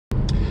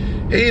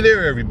Hey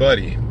there,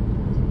 everybody.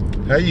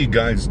 How you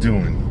guys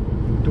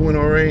doing? Doing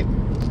all right?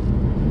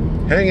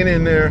 Hanging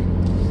in there,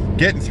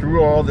 getting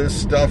through all this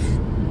stuff.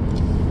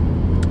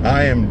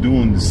 I am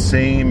doing the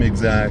same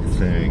exact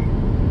thing.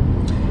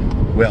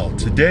 Well,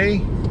 today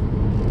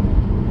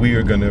we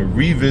are going to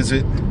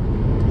revisit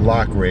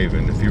Loch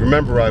Raven. If you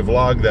remember, I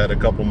vlogged that a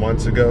couple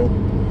months ago.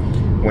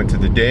 Went to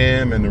the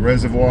dam and the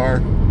reservoir.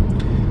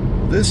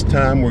 This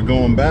time we're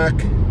going back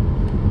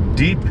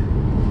deep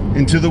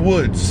into the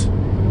woods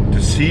to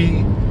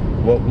see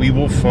what we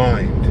will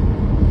find.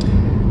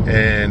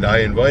 And I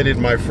invited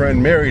my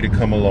friend Mary to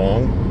come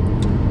along.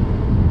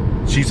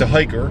 She's a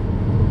hiker,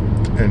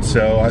 and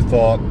so I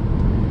thought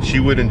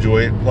she would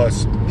enjoy it.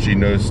 Plus, she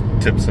knows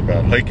tips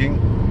about hiking,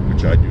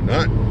 which I do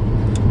not.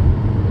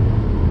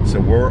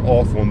 So we're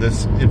off on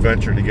this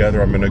adventure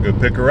together. I'm gonna go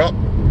pick her up,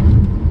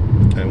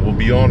 and we'll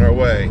be on our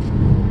way.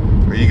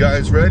 Are you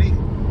guys ready?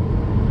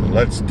 Then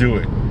let's do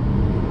it.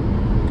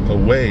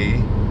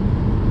 Away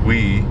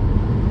we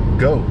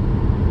go.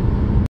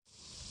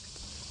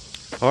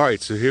 All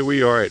right, so here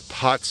we are at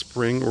Pot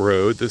Spring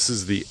Road. This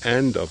is the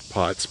end of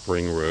Pot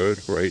Spring Road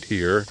right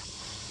here.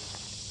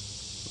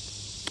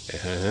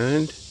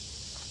 And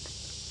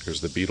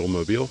here's the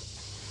Beatlemobile.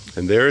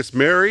 And there's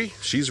Mary.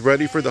 She's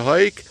ready for the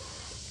hike.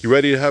 You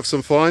ready to have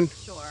some fun?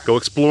 Sure. Go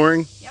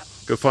exploring? Yep.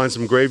 Go find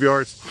some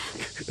graveyards?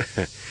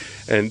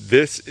 And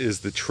this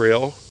is the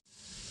trail.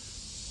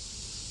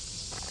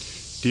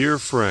 Dear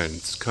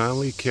friends,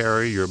 kindly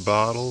carry your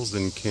bottles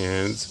and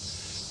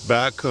cans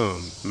back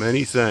home.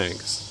 Many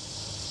thanks.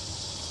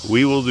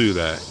 We will do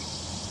that.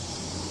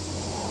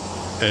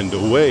 And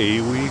away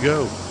we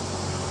go.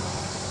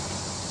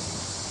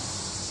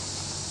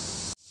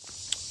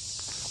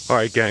 All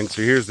right, gang,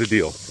 so here's the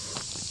deal.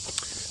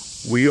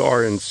 We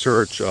are in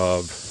search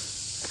of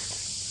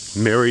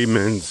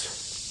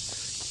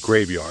Merrymans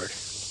graveyard.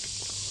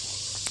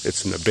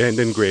 It's an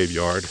abandoned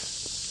graveyard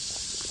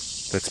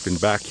that's been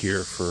back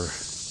here for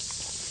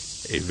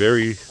a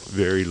very,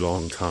 very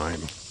long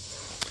time.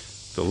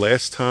 The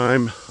last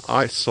time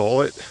I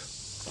saw it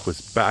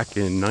was back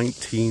in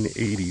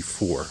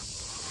 1984.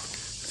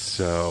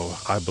 So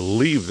I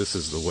believe this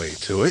is the way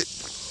to it.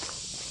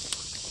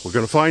 We're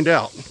gonna find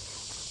out.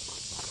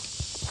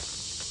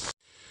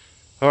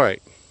 All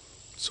right,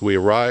 so we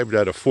arrived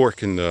at a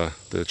fork in the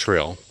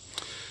trail,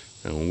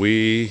 and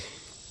we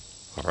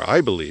are, I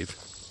believe,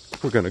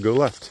 we're gonna go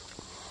left.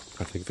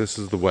 I think this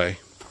is the way.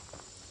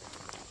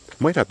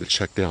 Might have to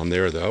check down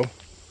there though,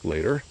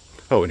 later.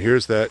 Oh, and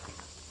here's that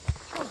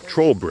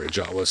troll bridge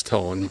I was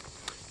telling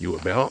you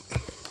about.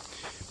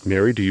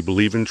 Mary, do you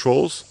believe in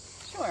trolls?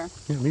 Sure.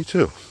 Yeah, me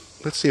too.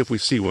 Let's see if we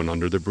see one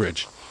under the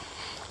bridge.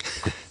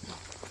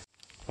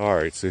 All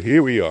right, so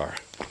here we are.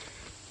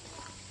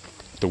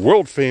 The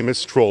world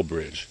famous troll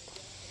bridge.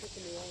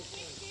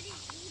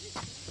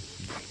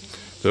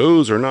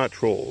 Those are not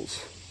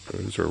trolls.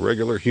 Those are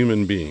regular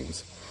human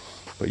beings.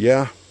 But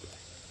yeah,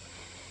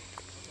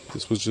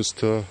 this was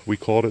just, we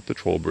called it the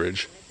troll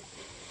bridge.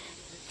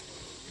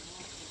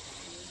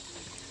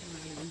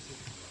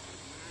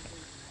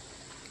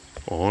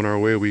 On our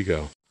way we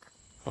go.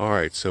 All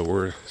right, so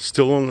we're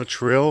still on the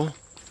trail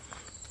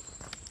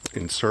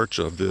in search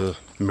of the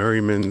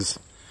Merrymans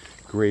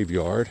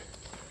graveyard.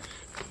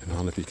 And I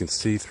don't know if you can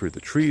see through the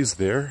trees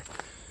there.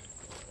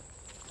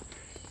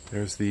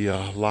 There's the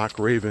Loch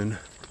Raven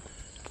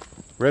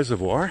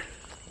reservoir.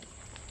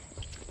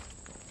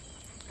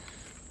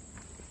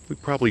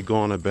 We've probably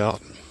gone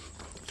about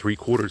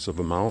 3/4 of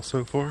a mile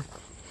so far.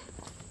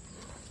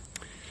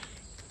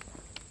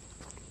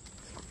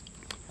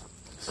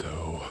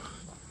 So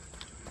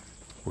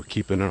we're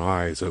keeping our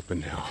eyes open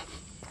now.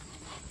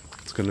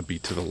 It's going to be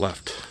to the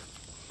left,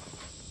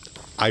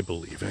 I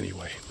believe,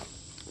 anyway.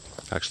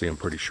 Actually, I'm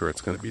pretty sure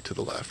it's going to be to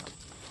the left.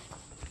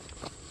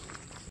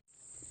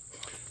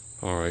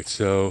 All right,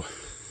 so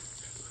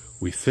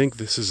we think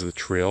this is the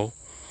trail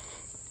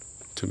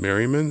to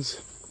Merrymans.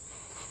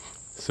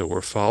 So we're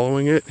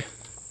following it.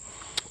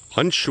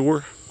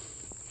 Unsure,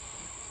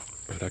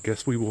 but I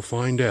guess we will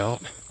find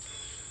out.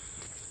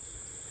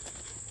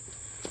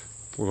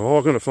 We're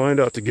all going to find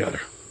out together.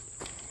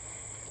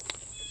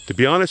 To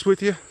be honest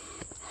with you,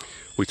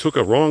 we took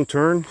a wrong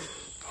turn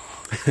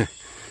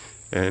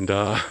and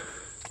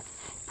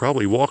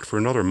probably walked for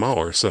another mile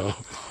or so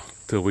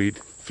till we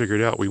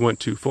figured out we went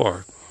too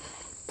far.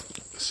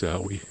 So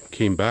we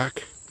came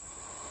back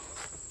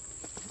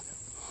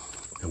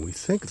and we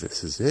think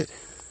this is it.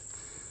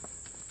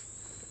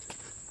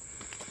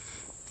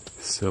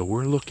 So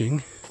we're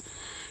looking,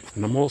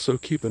 and I'm also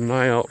keeping an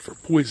eye out for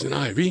poison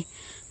ivy.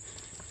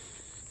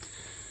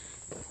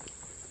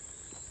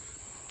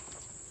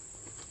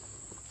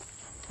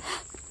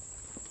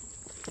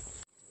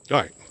 All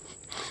right,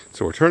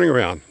 so we're turning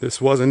around. This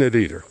wasn't it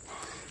either.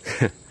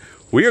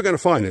 We are going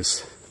to find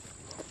this.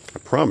 I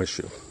promise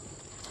you.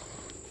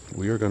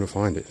 We are going to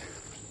find it.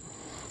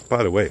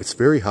 By the way, it's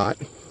very hot.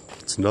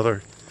 It's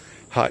another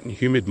hot and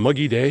humid,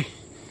 muggy day.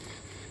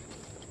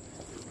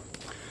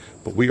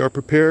 But we are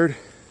prepared.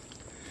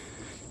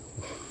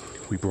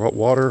 We brought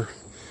water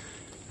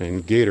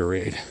and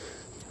Gatorade.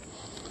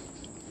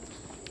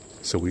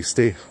 so we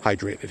stay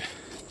hydrated.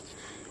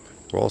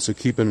 We're also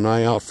keeping an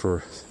eye out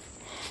for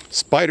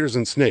spiders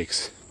and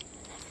snakes.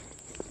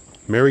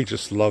 Mary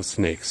just loves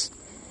snakes.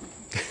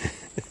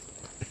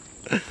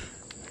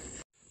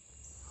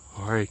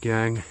 All right,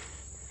 gang.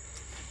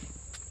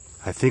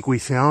 I think we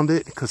found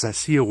it because I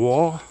see a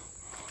wall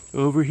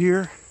over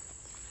here.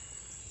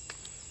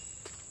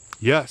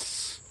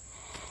 Yes,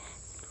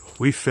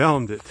 we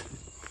found it.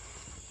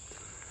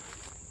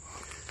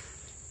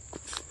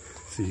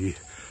 See,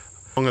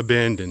 long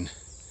abandoned.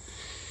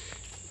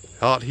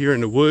 Out here in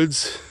the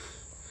woods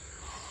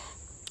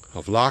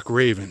of Loch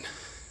Raven.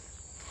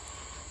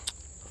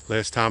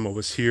 Last time I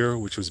was here,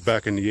 which was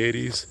back in the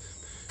 80s,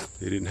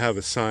 they didn't have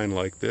a sign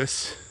like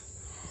this.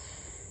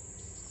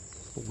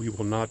 We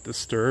will not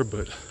disturb,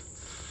 but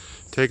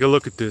take a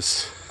look at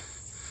this.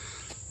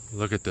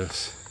 Look at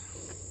this.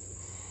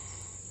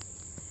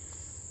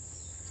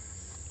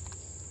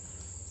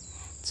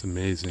 It's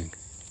amazing.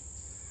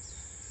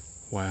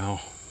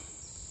 Wow.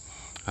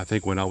 I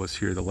think when I was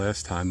here the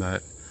last time,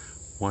 that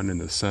one in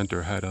the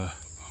center had a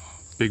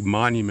big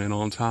monument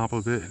on top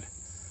of it.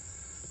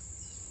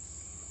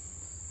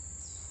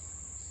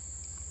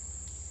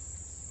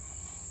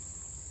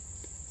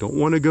 Don't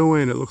want to go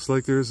in. It looks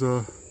like there's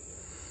a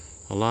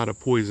lot of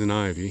poison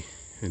ivy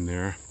in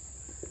there.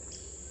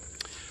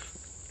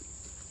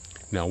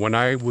 Now, when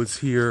I was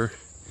here,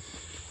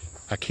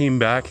 I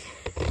came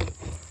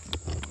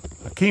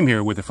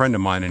here with a friend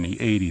of mine in the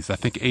 80s, I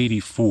think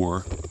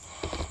 84,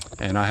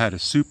 and I had a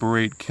Super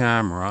 8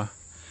 camera.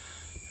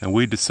 And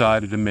we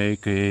decided to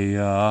make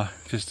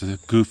just a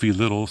goofy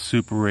little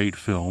Super 8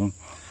 film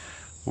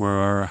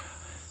where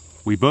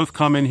we both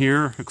come in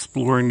here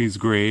exploring these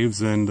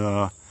graves,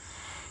 and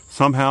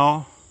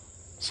somehow,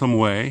 some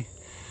way,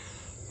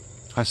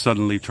 I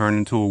suddenly turn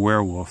into a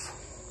werewolf.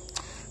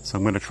 So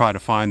I'm going to try to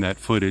find that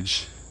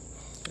footage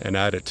and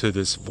add it to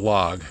this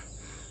vlog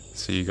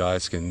so you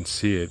guys can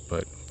see it.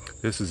 But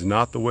this is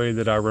not the way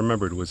that I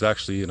remembered. It was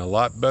actually in a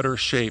lot better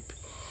shape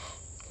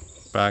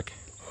back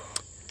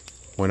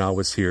when I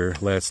was here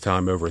last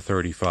time, over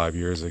 35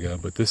 years ago.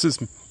 But this is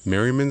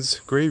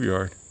Merryman's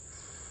graveyard.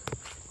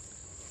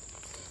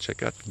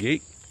 Check out the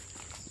gate.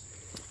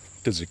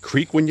 Does it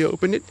creak when you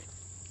open it?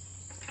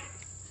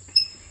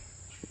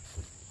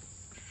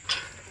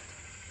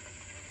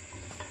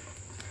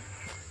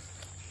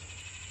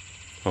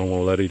 I don't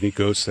want to let any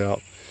ghosts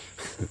out.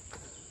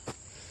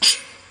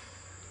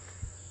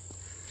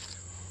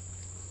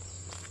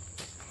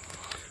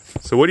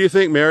 So what do you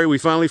think, Mary? We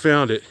finally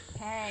found it.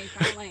 Hey,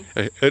 finally.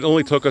 It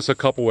only took us a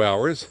couple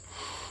hours,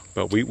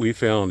 but we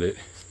found it.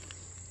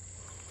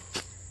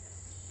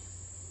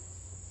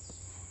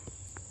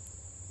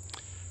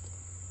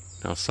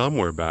 Now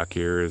somewhere back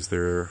here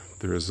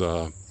there's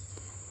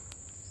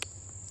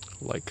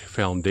like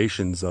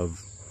foundations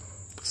of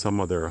some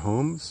of their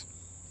homes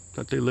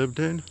that they lived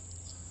in.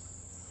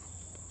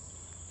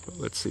 But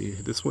let's see,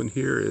 this one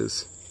here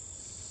is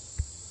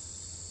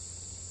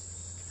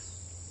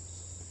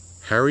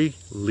Harry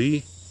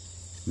Lee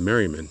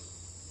Merryman,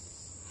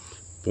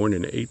 born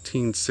in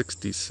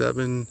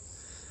 1867.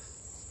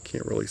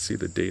 Can't really see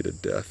the date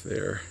of death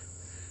there.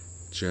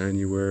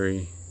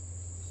 January,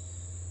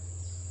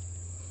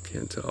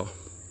 can't tell.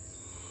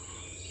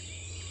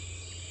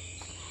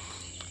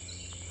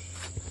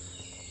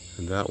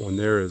 And that one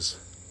there is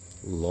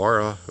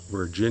Laura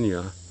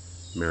Virginia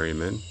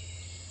Merryman.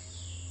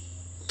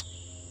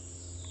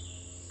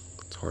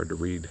 It's hard to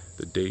read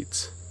the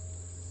dates.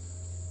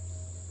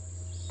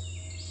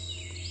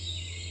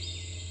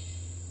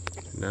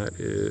 And that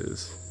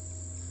is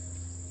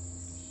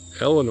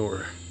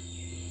Eleanor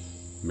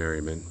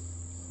Merryman.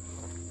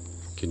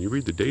 Can you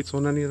read the dates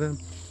on any of them?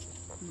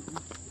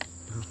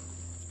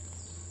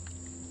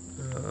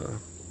 No.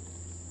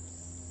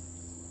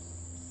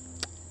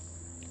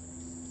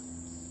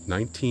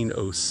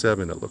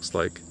 1907, it looks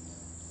like,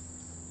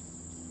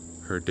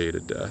 her date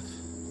of death.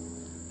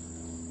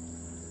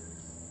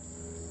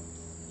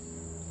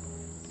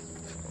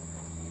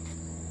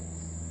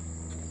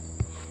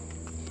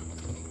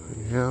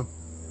 Yeah.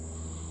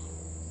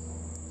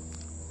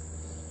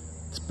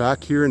 It's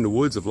back here in the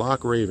woods of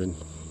Loch Raven.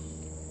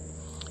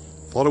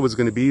 Thought it was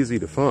going to be easy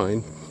to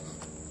find.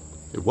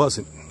 It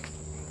wasn't.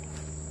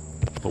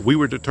 But we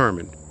were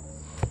determined.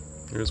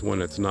 Here's one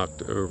that's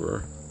knocked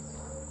over.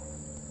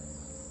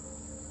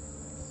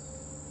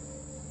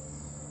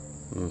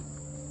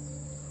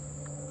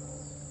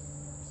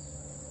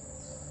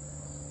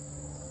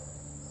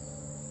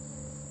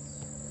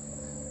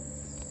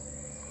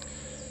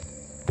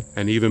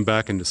 And even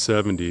back in the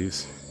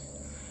 70s,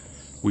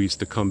 we used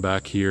to come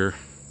back here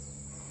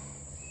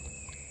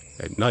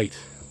at night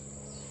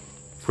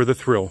for the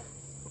thrill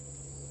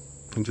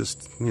and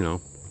just, you know,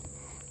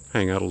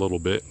 hang out a little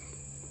bit.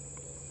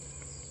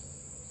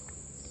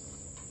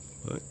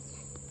 But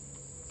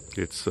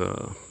it's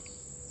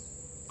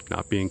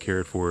not being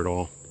cared for at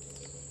all.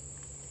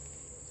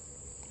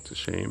 It's a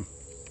shame.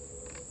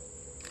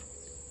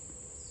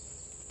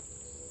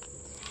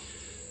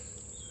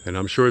 And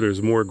I'm sure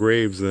there's more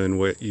graves than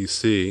what you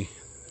see.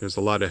 There's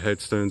a lot of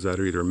headstones that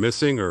are either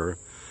missing or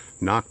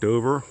knocked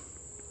over.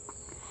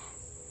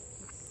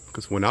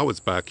 Because when I was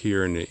back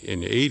here in the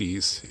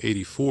 80s,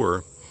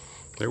 84,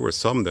 there were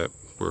some that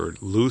were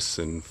loose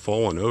and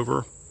fallen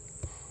over.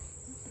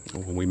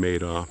 When we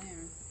made All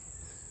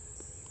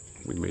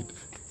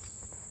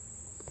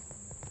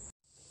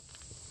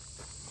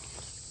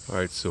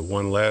right, so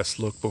one last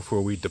look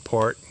before we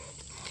depart.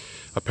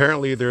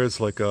 Apparently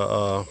there's like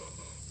a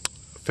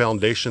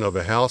foundation of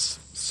a house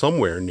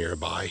somewhere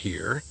nearby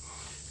here,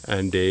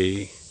 and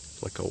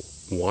like a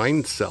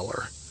wine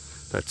cellar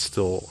that's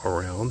still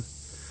around.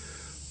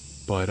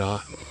 But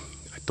I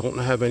don't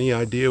have any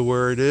idea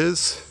where it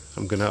is.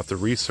 I'm gonna have to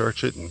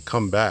research it and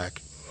come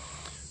back.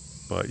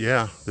 But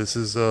yeah, this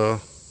is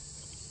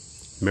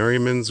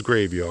Merryman's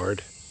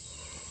graveyard.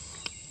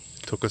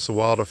 Took us a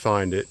while to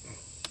find it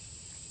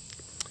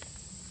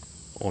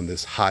on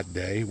this hot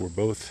day. We're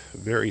both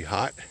very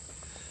hot.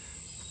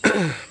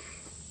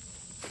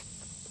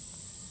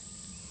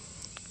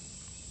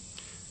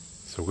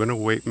 So we're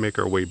gonna make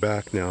our way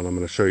back now, and I'm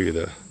gonna show you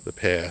the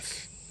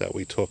path that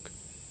we took.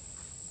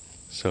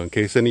 So in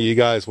case any of you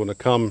guys want to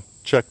come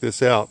check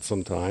this out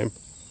sometime.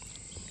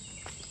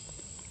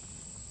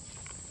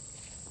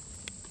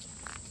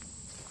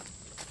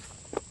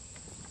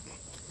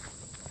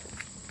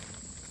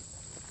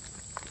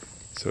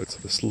 So it's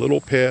this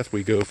little path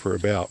we go for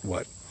about,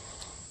 what?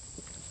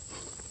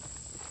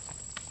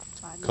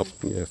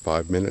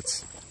 5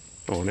 minutes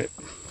on it.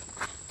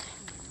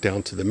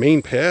 Down to the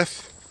main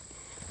path,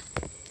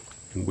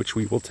 in which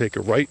we will take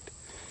a right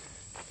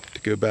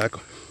to go back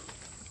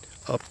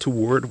up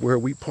toward where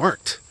we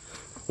parked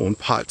on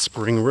Pot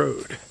Spring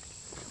Road.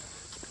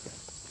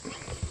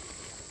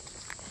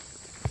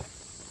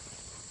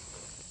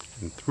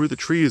 And through the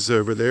trees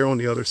over there on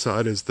the other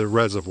side is the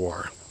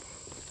reservoir.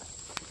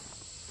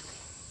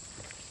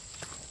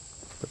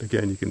 But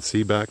again, you can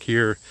see back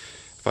here,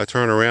 if I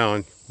turn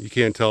around, you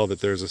can't tell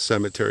that there's a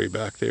cemetery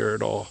back there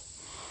at all.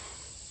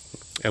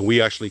 And we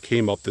actually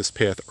came up this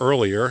path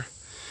earlier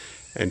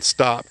and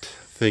stopped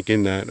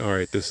thinking that, all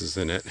right, this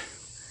isn't it.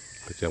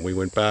 But then we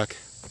went back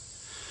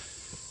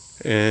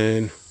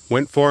and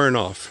went far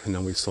enough, and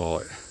then we saw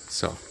it.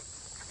 So,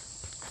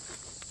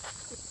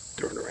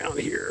 turn around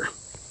here.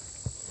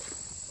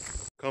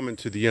 Coming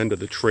to the end of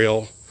the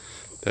trail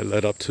that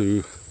led up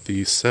to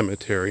the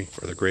cemetery,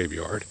 or the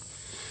graveyard.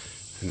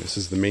 And this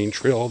is the main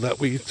trail that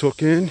we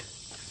took in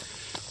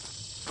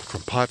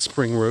from Pot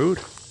Spring Road.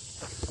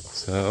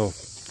 So,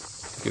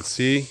 you can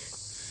see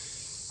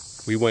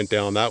we went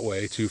down that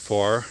way too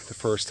far the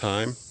first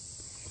time.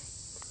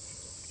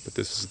 But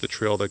this is the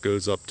trail that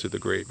goes up to the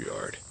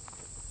graveyard.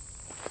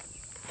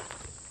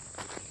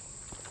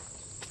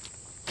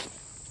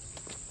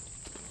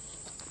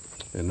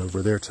 And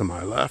over there to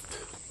my left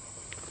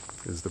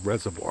is the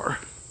reservoir.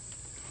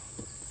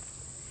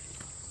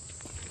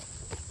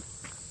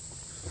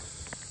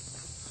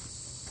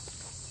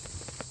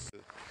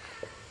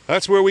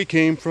 That's where we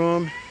came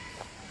from.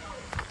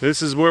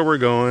 This is where we're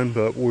going,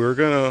 but we're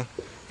gonna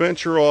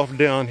venture off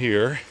down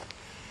here.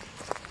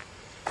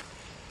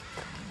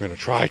 We're gonna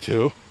try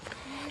to.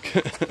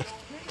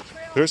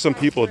 There's some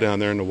people down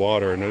there in the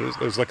water, and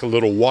there's like a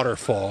little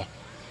waterfall.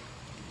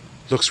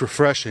 Looks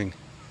refreshing.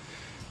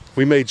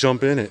 We may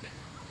jump in it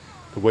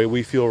the way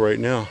we feel right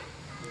now.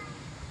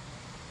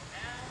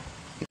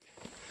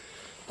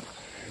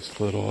 There's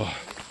a little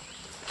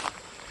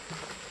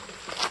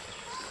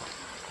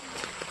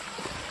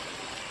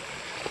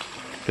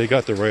they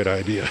got the right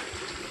idea.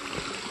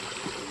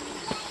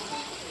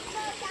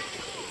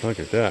 Look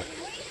at that.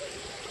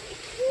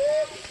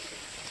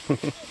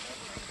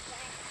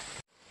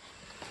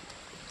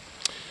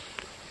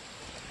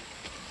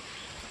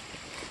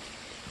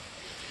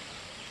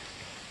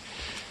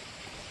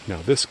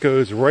 Now this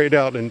goes right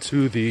out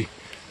into the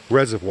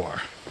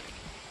reservoir.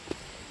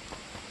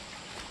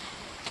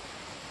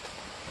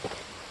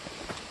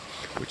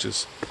 Which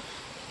is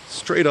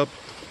straight up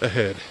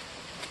ahead.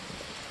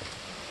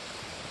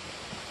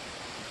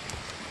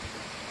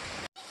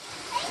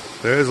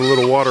 There's a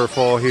little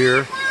waterfall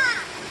here.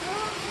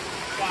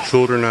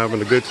 Children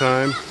having a good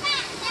time.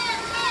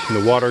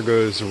 And the water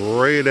goes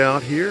right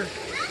out here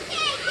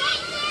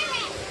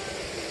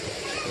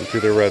into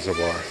the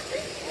reservoir.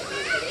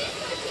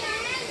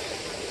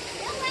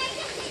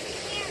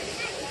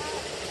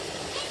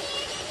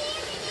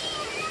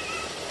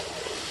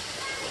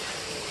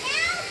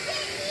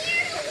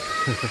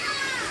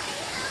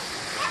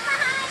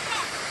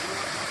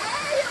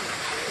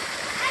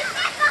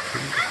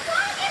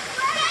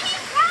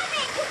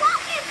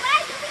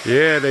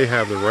 Yeah, they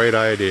have the right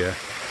idea.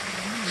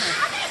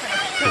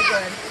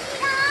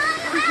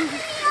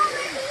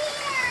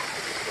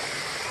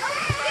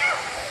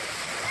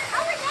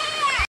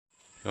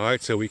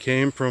 Alright, so we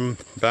came from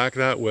back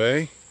that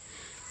way.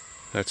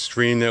 That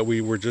stream that we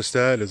were just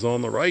at is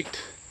on the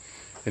right.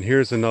 And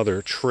here's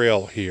another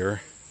trail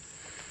here.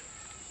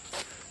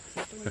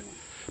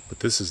 But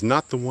this is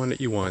not the one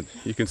that you want.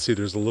 You can see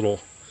there's a little,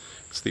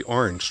 it's the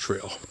orange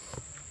trail.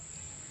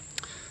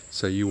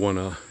 So you want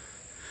to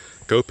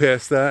go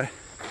past that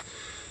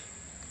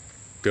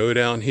go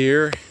down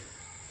here,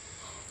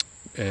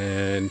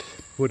 and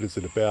what is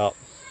it, about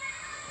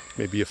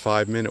maybe a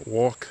 5-minute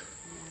walk?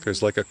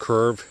 There's like a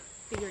curve.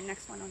 To your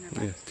next one on your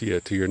left. Yeah,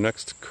 to your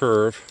next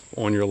curve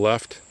on your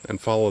left,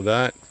 and follow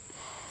that.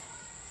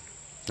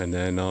 And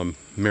then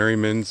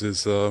Merrymans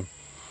is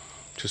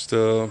just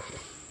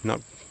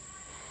not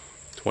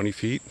 20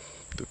 feet,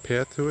 the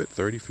path to it,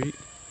 30 feet.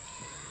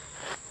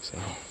 So,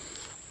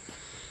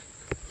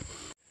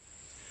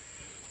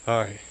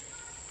 all right.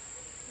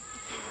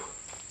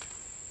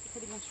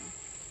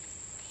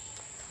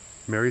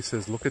 Mary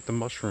says, look at the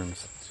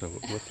mushrooms. So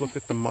let's look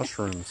at the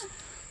mushrooms.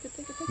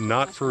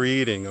 Not for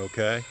eating,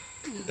 okay?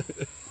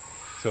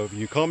 So if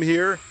you come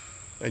here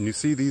and you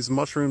see these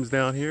mushrooms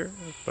down here,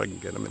 if I can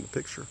get them in the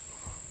picture.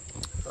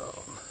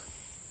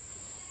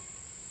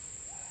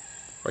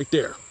 Right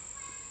there.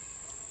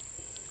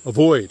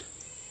 Avoid.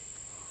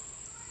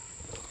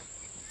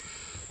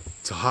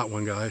 It's a hot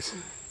one, guys.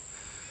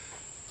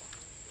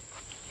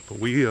 But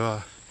we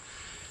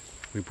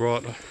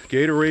brought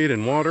Gatorade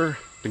and water.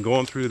 Been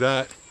going through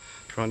that,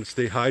 trying to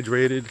stay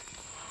hydrated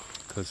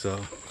because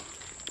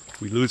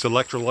we lose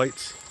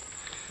electrolytes.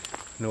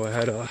 I know I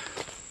had a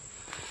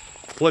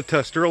blood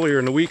test earlier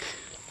in the week,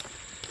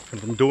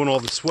 and from doing all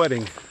the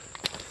sweating,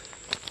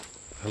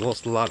 I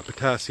lost a lot of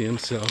potassium,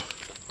 so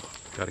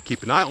got to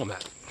keep an eye on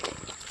that.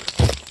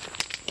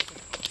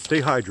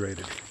 Stay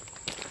hydrated.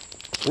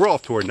 We're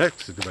off to our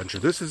next adventure.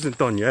 This isn't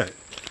done yet.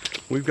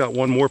 We've got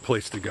one more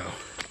place to go.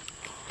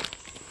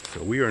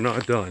 So we are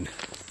not done.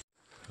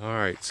 All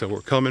right, so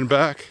we're coming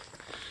back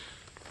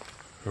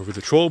over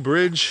the troll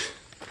bridge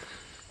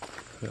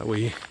that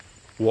we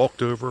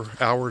walked over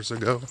hours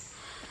ago,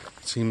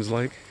 it seems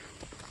like.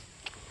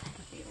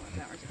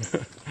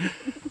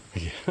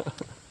 Yeah.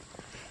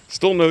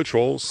 Still no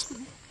trolls.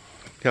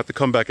 You have to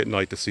come back at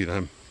night to see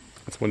them.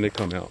 That's when they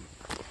come out.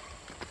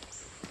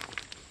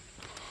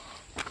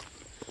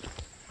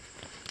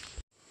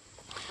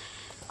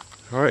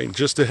 All right,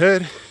 just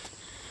ahead,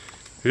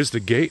 here's the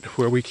gate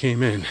where we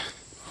came in.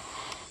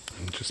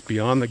 And just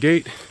beyond the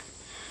gate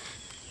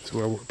is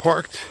where we're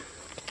parked.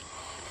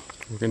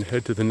 We're going to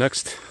head to the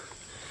next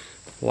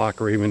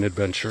Loch Raven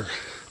adventure.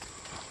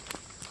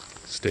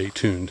 Stay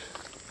tuned.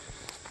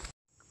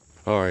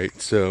 Alright,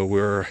 so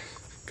we're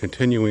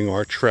continuing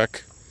our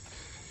trek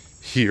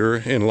here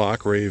in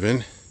Loch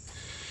Raven.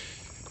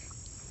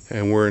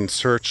 And we're in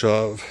search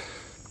of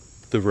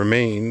the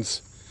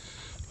remains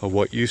of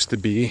what used to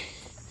be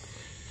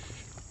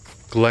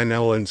Glen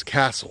Ellen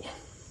Castle,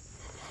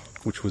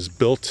 which was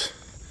built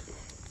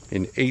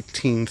in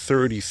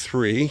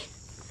 1833,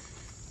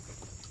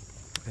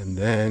 and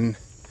then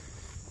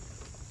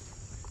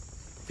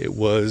it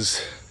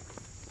was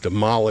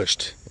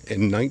demolished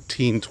in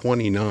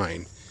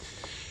 1929.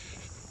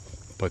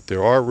 But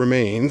there are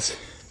remains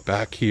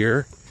back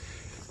here,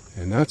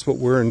 and that's what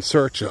we're in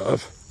search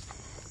of.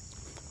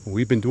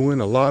 We've been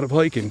doing a lot of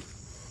hiking.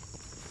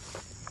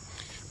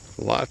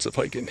 Lots of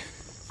hiking.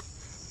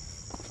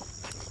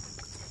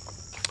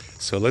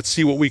 So let's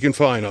see what we can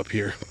find up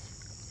here.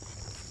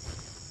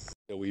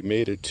 We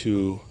made it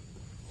to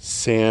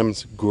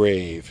Sam's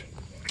grave.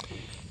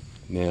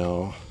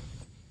 Now,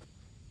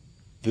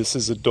 this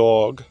is a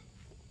dog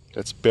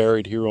that's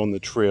buried here on the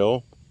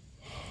trail.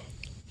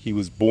 He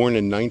was born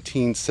in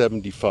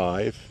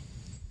 1975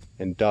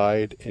 and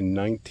died in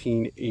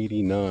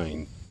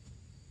 1989.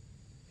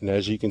 And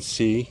as you can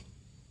see,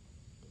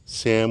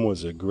 Sam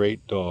was a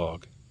great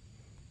dog.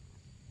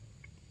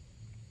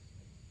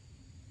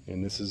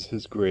 And this is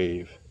his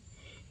grave.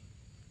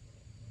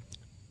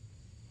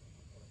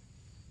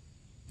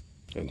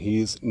 And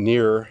he's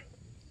near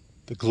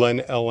the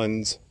Glen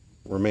Ellen's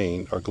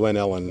remain, or Glen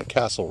Ellen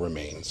Castle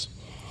remains.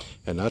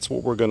 And that's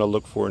what we're going to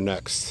look for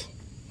next.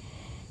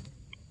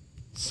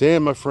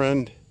 Sam, my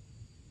friend,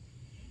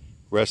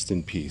 rest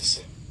in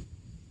peace.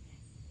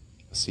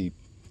 I see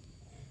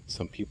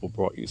some people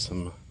brought you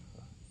some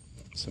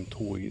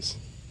toys.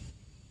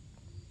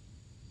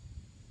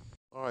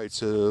 Alright,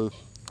 so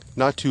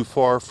not too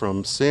far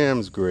from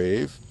Sam's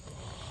grave,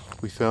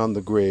 we found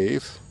the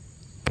grave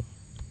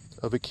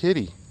of a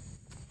kitty.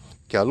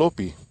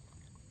 Calliope,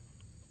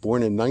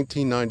 born in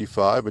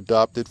 1995,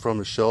 adopted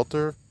from a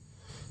shelter,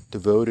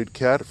 devoted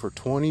cat for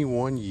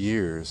 21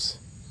 years,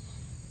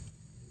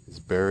 is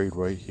buried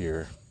right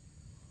here.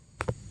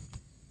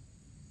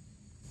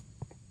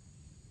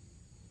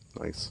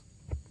 Nice.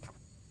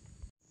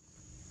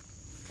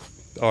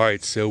 All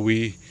right, so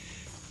we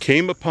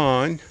came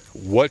upon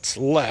what's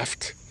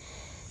left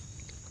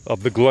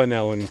of the Glen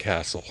Ellen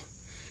Castle.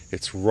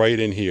 It's right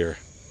in here.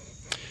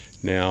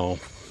 Now,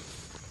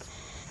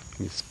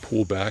 let's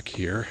pull back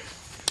here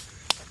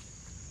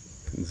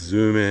and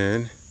zoom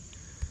in.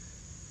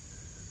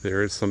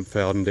 There is some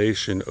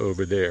foundation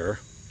over there.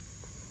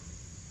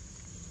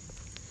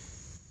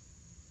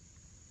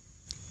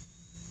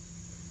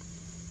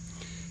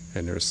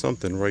 And there's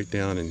something right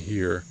down in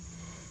here.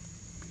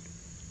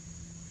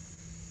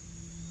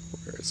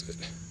 Where is it?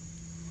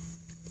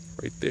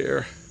 Right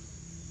there.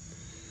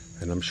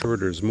 And I'm sure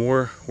there's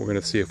more. We're going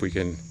to see if we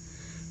can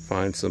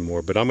find some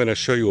more. But I'm going to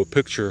show you a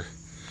picture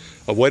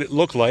of what it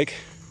looked like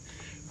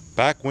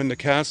back when the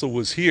castle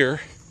was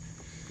here,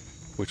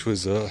 which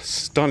was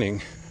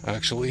stunning,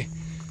 actually.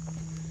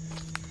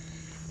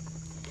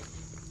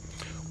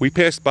 We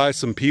passed by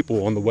some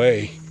people on the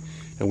way,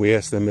 and we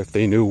asked them if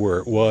they knew where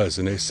it was,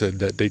 and they said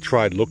that they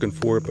tried looking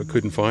for it but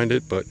couldn't find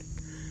it, but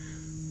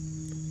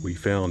we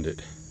found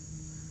it.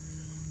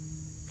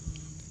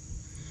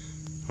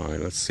 All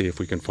right, let's see if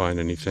we can find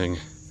anything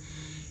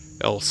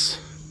else.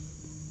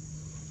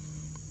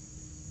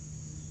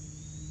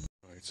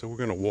 All right, so we're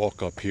gonna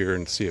walk up here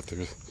and see if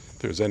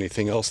there's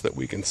anything else that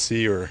we can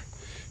see, or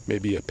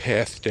maybe a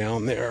path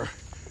down there,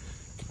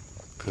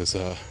 because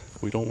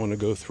we don't want to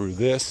go through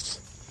this,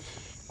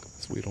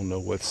 because we don't know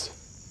what's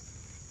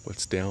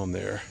down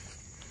there.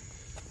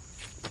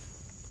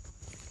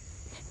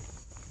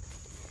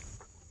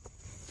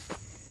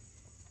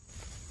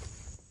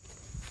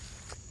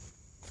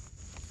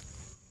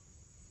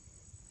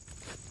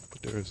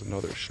 But there's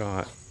another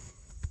shot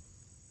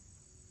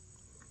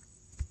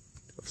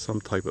of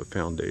some type of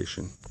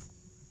foundation.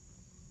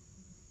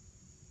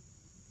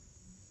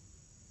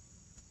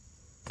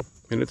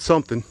 And it's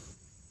something.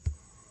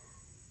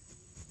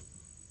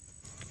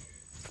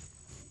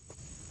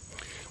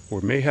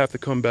 Or may have to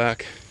come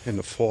back in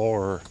the fall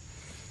or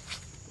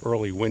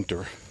early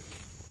winter.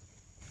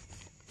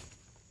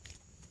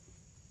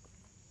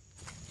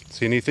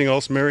 See anything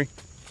else, Mary?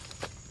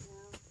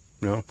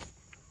 No. No?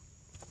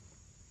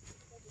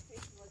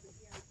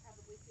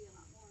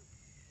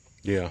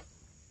 Yeah.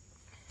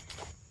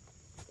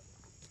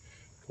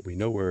 But we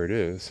know where it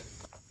is.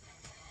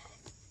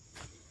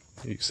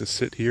 It used to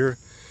sit here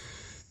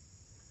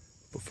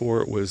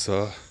before it was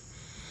they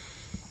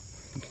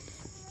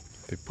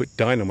put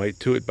dynamite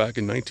to it back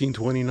in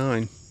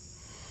 1929.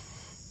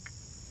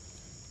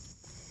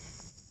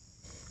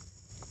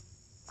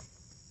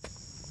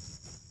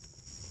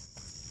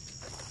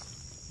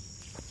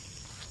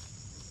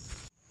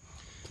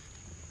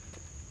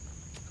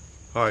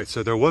 All right,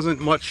 so there wasn't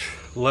much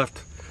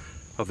left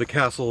of the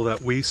castle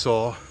that we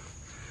saw.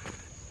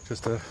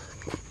 Just a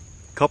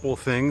couple of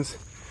things,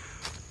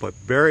 but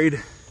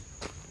buried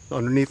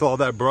underneath all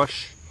that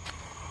brush,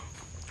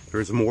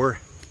 there's more.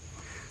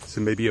 So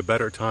maybe a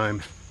better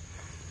time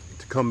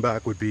to come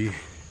back would be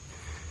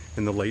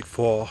in the late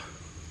fall.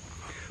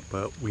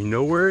 But we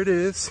know where it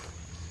is,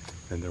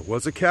 and there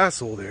was a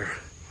castle there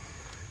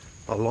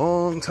a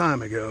long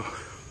time ago.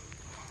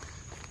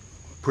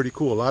 Pretty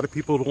cool. A lot of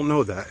people don't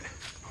know that.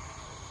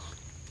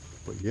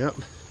 But yep,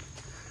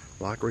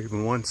 Loch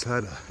Raven once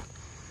had a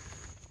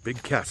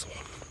big castle.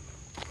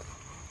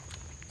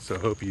 So I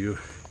hope you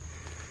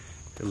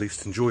at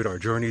least enjoyed our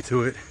journey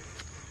to it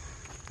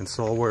and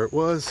saw where it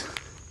was.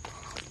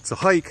 It's a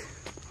hike.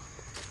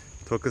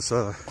 Took us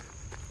a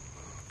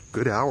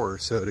good hour or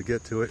so to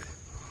get to it.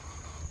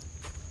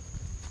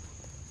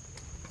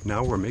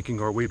 Now we're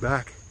making our way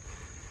back.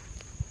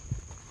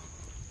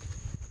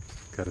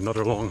 Got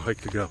another long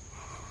hike to go.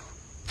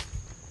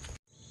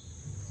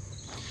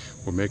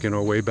 We're making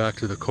our way back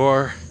to the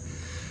car.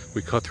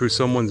 We cut through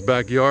someone's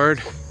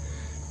backyard,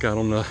 got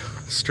on the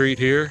street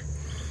here,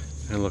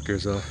 and look,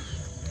 there's a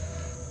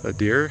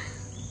deer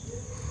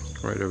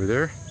right over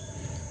there.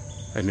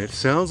 And it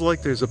sounds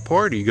like there's a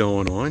party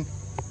going on.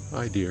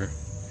 Hi, dear.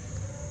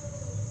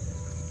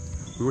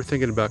 We were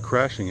thinking about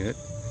crashing it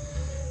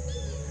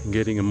and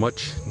getting a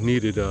much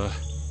needed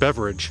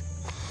beverage.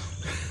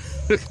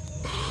 I'm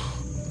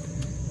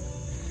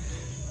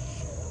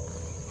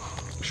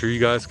sure you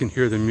guys can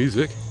hear the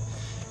music.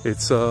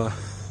 It's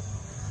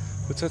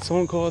what's that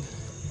song called?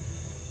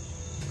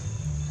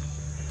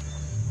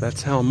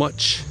 That's How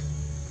Much.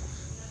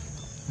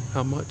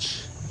 How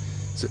much?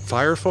 Is it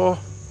Firefall?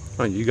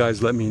 Oh, you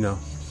guys let me know.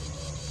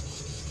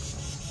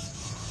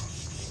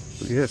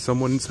 But yeah,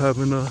 someone's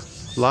having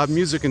live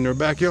music in their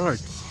backyard.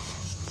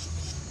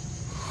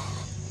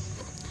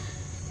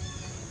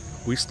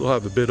 We still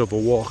have a bit of a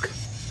walk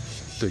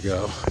to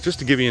go. Just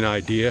to give you an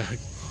idea,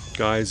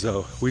 guys,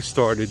 we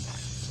started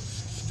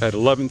at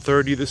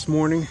 11:30 this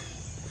morning,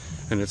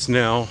 and it's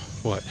now,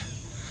 what,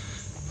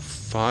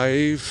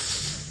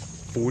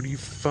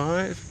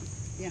 5:45?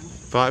 Yeah.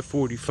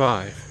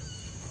 5:45.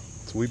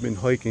 So we've been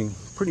hiking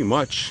pretty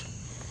much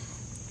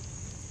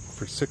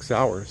for 6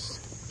 hours,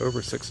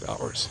 over 6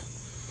 hours.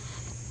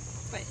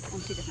 But on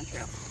 2 different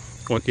trails.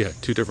 Well, yeah,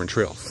 2 different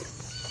trails,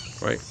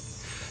 right?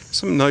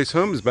 Some nice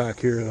homes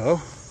back here,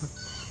 though.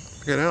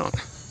 Check it out.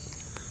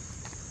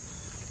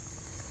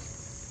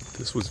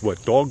 This was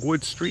what,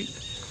 Dogwood Street?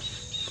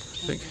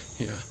 I think,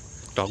 yeah,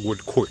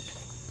 Dogwood Court.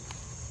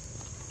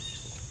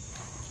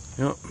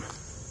 Yep.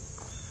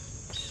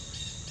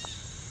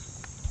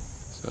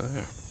 So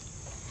there.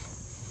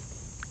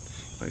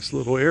 Nice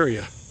little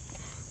area.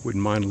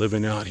 Wouldn't mind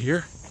living out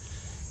here.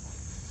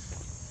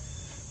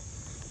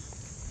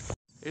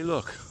 Hey,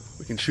 look,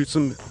 we can shoot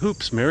some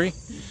hoops, Mary.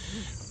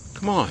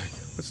 Come on.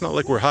 It's not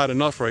like we're hot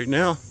enough right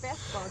now.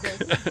 Basketball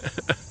game.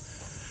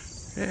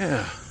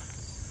 Yeah.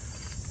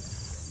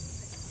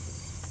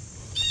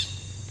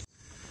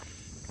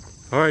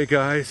 All right,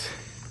 guys,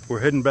 we're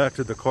heading back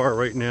to the car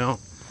right now.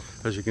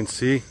 As you can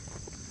see,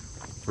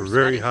 We're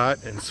very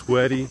hot and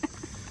sweaty.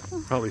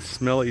 Probably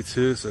smelly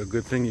too, so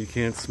good thing you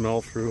can't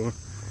smell through a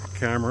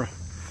camera.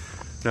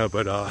 No,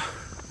 but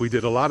we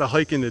did a lot of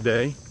hiking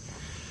today.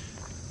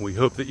 We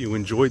hope that you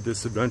enjoyed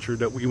this adventure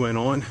that we went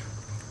on.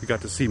 We got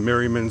to see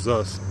Merryman's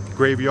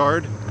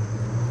graveyard.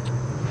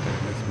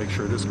 Let's make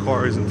sure this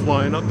car isn't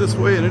flying up this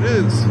way, and it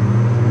is.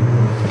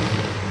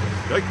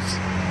 Yikes.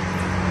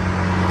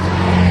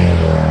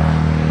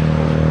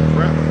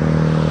 Crap.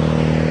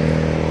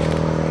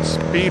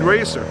 Speed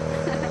racer.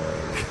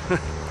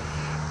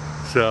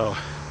 So,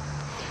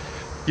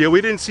 yeah,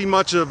 we didn't see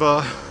much of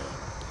the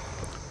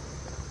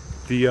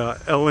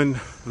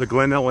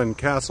Glen Ellen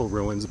Castle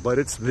ruins, but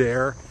it's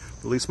there.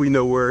 At least we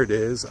know where it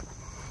is.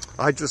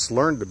 I just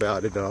learned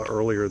about it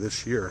earlier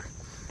this year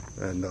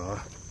and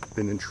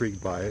been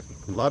intrigued by it.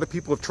 A lot of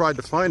people have tried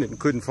to find it and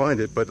couldn't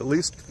find it, but at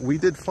least we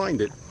did find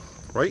it,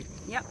 right?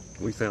 Yep.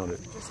 We found it.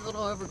 Just a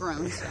little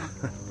overgrown, so.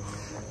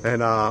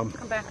 And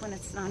come back when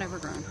it's not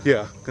overgrown.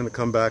 Yeah, gonna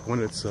come back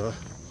when it's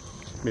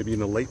maybe in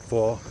the late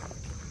fall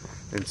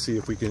and see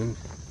if we can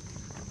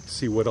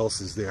see what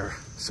else is there.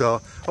 So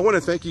I want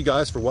to thank you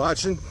guys for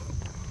watching,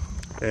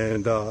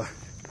 and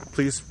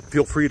please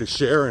feel free to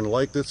share and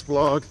like this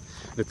vlog.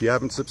 And if you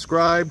haven't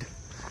subscribed,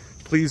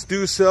 please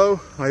do so.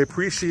 I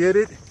appreciate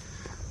it.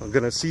 I'm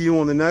gonna see you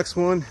on the next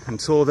one.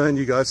 Until then,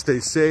 you guys stay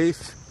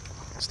safe,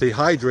 stay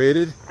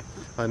hydrated.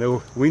 I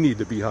know we need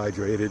to be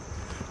hydrated.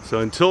 So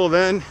until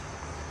then,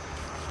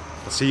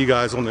 I'll see you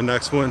guys on the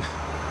next one.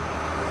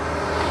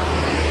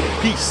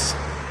 Peace.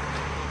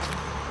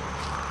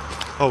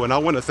 Oh, and I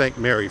want to thank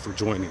Mary for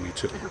joining me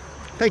too.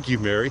 Thank you,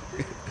 Mary.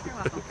 You're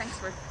welcome. Thanks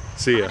for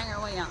see ya. finding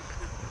our way out.